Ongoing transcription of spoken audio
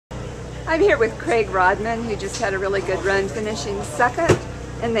I'm here with Craig Raudman, who just had a really good run, finishing second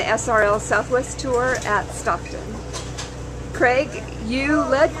in the SRL Southwest Tour at Stockton. Craig, you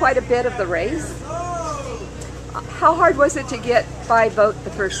led quite a bit of the race. How hard was it to get by boat the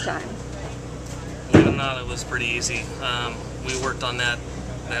first time? Believe it or not, it was pretty easy. We worked on that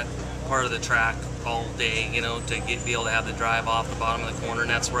part of the track all day, you know, to be able to have the drive off the bottom of the corner, and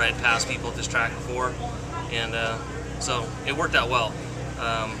that's where I'd passed people at this track before, and so it worked out well.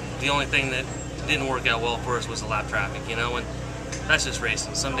 The only thing that didn't work out well for us was the lap traffic, you know, and that's just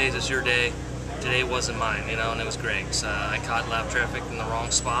racing. Some days it's your day. Today wasn't mine, you know, and it was Greg's. I caught lap traffic in the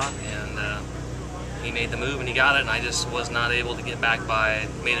wrong spot, and he made the move and he got it, and I just was not able to get back by.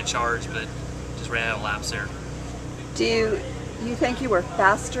 Made a charge, but just ran out of laps there. Do you think you were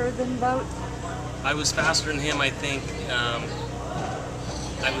faster than Vogt? I was faster than him, I think.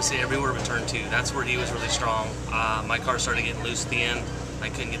 I would say everywhere but turn 2. That's where he was really strong. My car started getting loose at the end. I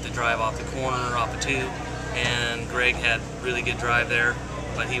couldn't get the drive off the corner, off the 2, and Greg had really good drive there,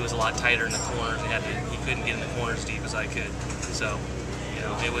 but he was a lot tighter in the corners. He couldn't get in the corners as deep as I could. So, you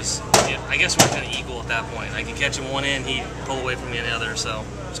know, it was. I guess we were kind of equal at that point. I could catch him one end, he'd pull away from me in the other. So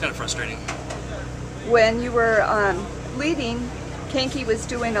it was kind of frustrating. When you were leading, Kenke was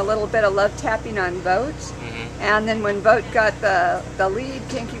doing a little bit of love tapping on Vogt, and then when Vogt got the lead,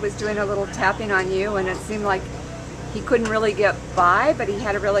 Kenke was doing a little tapping on you, and it seemed like he couldn't really get by, but he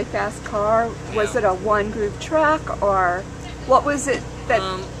had a really fast car. Yeah. Was it a one-groove track, or what was it that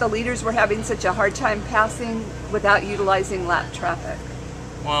the leaders were having such a hard time passing without utilizing lap traffic?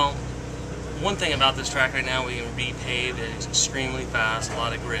 Well, one thing about this track right now, we can repave it. It's extremely fast, a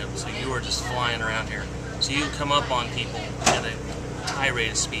lot of grip, so you are just flying around here. So you come up on people at a high rate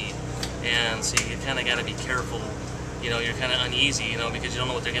of speed, and so you kind of got to be careful. You know, you're kind of uneasy, you know, because you don't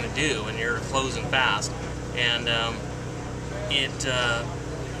know what they're going to do, and you're closing fast. And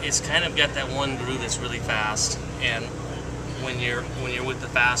it's kind of got that one groove that's really fast, and when you're with the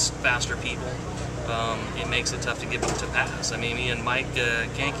faster people, it makes it tough to get them to pass. I mean, me and Mike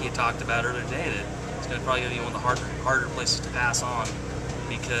Kenke talked about earlier today that it's going to probably be one of the harder places to pass on,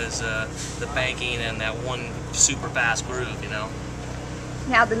 because the banking and that one super fast groove, you know.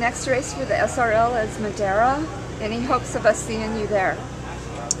 Now the next race for the SRL is Madeira. Any hopes of us seeing you there?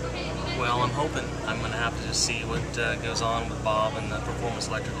 Well, I'm hoping. I'm going to have to just see what goes on with Bob and the performance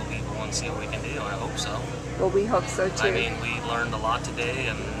electrical people and see what we can do. I hope so. Well, we hope so too. I mean, we learned a lot today,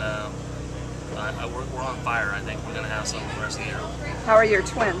 and we're on fire. I think we're going to have some for the rest of the year. How are your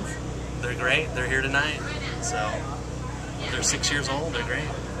twins? They're great. They're here tonight. So they're 6 years old. They're great.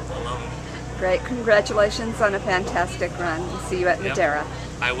 I love them. Great. Congratulations on a fantastic run. We'll see you at Madeira.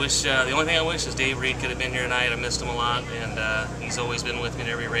 I wish, the only thing I wish is Dave Reed could have been here tonight. I missed him a lot, and he's always been with me in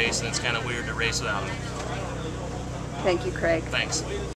every race, and it's kind of weird to race without him. Thank you, Craig. Thanks.